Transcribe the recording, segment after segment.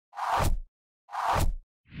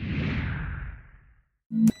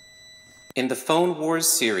In the Phone Wars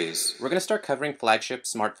series, we're going to start covering flagship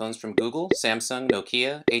smartphones from Google, Samsung,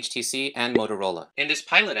 Nokia, HTC, and Motorola. In this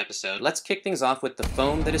pilot episode, let's kick things off with the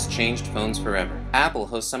phone that has changed phones forever. Apple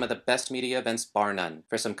hosts some of the best media events bar none.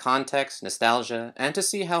 For some context, nostalgia, and to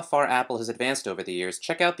see how far Apple has advanced over the years,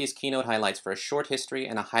 check out these keynote highlights for a short history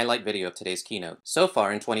and a highlight video of today's keynote. So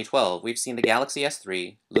far in 2012, we've seen the Galaxy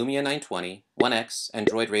S3, Lumia 920, One X, and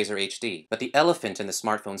Droid Razr HD. But the elephant in the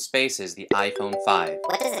smartphone space is the iPhone 5.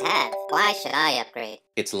 What does it have? Why should I upgrade?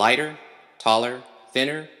 It's lighter, taller,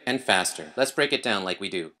 thinner, and faster. Let's break it down like we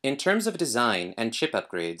do. In terms of design and chip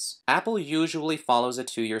upgrades, Apple usually follows a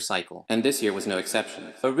 2-year cycle, and this year was no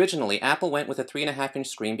exception. Originally, Apple went with a 3.5-inch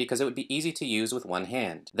screen because it would be easy to use with one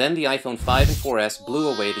hand. Then the iPhone 5 and 4S blew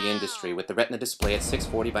away the industry with the Retina display at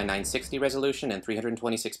 640 by 960 resolution and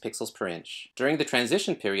 326 pixels per inch. During the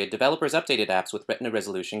transition period, developers updated apps with Retina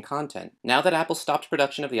resolution content. Now that Apple stopped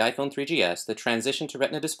production of the iPhone 3GS, the transition to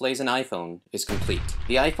Retina displays in iPhone is complete.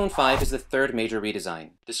 The iPhone 5 is the third major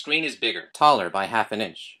redesign. The screen is bigger, taller by ½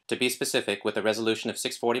 inch. To be specific, with a resolution of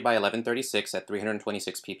 640 by 1136 at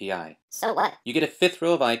 326 ppi. So what? You get a 5th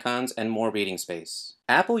row of icons and more reading space.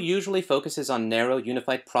 Apple usually focuses on narrow,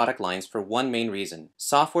 unified product lines for one main reason.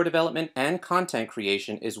 Software development and content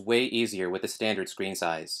creation is way easier with a standard screen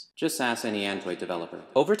size. Just ask any Android developer.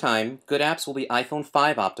 Over time, good apps will be iPhone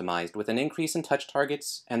 5 optimized with an increase in touch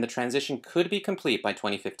targets, and the transition could be complete by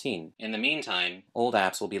 2015. In the meantime, old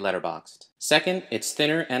apps will be letterboxed. Second, it's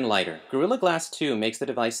thinner and lighter. Gorilla Glass 2 makes the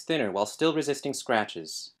device thinner while still resisting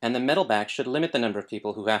scratches, and the metal back should limit the number of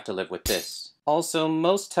people who have to live with this. Also,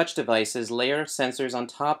 most touch devices layer sensors on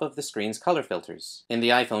top of the screen's color filters. In the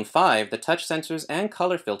iPhone 5, the touch sensors and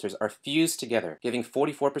color filters are fused together, giving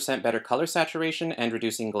 44% better color saturation and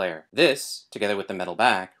reducing glare. This, together with the metal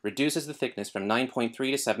back, reduces the thickness from 9.3 to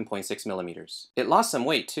 7.6 millimeters. It lost some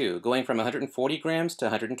weight too, going from 140 grams to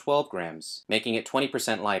 112 grams, making it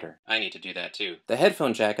 20% lighter. I need to do that too. The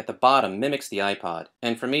headphone jack at the bottom mimics the iPod,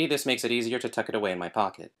 and for me this makes it easier to tuck it away in my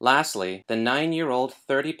pocket. Lastly, the 9-year-old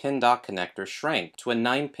 30-pin dock connector shrank to a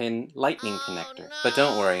 9-pin lightning connector. But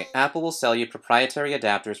don't worry, Apple will sell you proprietary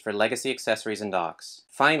adapters for legacy accessories and docks.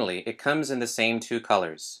 Finally, it comes in the same 2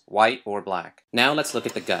 colors, white or black. Now let's look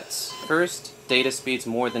at the guts. First, data speeds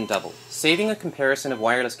more than doubled. Saving a comparison of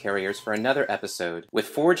wireless carriers for another episode,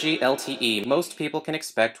 with 4G LTE, most people can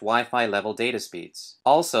expect Wi-Fi level data speeds.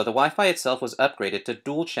 Also, the Wi-Fi itself was upgraded to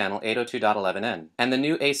dual-channel 802.11n, and the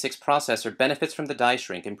new A6 processor benefits from the die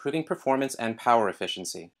shrink, improving performance and power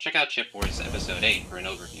efficiency. Check out Chip Wars episode 8 for an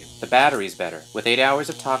overview. The battery's better, with 8 hours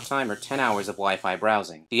of talk time or 10 hours of Wi-Fi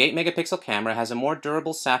browsing. The 8-megapixel camera has a more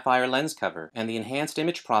durable sapphire lens cover, and the enhanced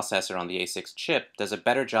image processor on the A6 chip does a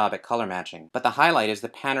better job at color matching. But the highlight is the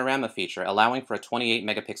panorama feature, allowing for a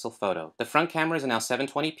 28-megapixel photo. The front camera is now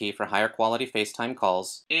 720p for higher quality FaceTime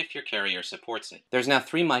calls, if your carrier supports it. There's now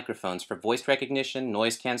 3 microphones for voice recognition,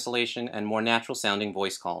 noise cancellation, and more natural sounding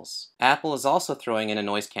voice calls. Apple is also throwing in a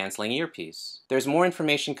noise cancelling earpiece. There's more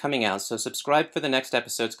information coming out, so subscribe for the next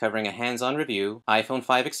episodes covering a hands-on review, iPhone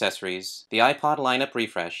 5 accessories, the iPod lineup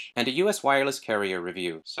refresh, and a US wireless carrier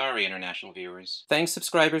review. Sorry, international viewers. Thanks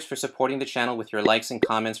subscribers for supporting the channel with your likes and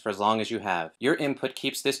comments for as long as you have. Your input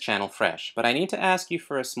keeps this channel fresh, but I need to ask you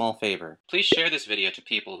for a small favor. Please share this video to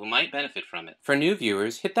people who might benefit from it. For new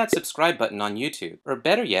viewers, hit that subscribe button on YouTube, or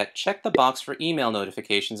better yet, check the box for email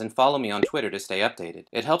notifications and follow me on Twitter to stay updated.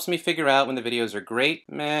 It helps me figure out when the videos are great,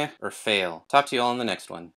 meh, or fail. Talk to you all in the next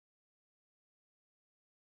one.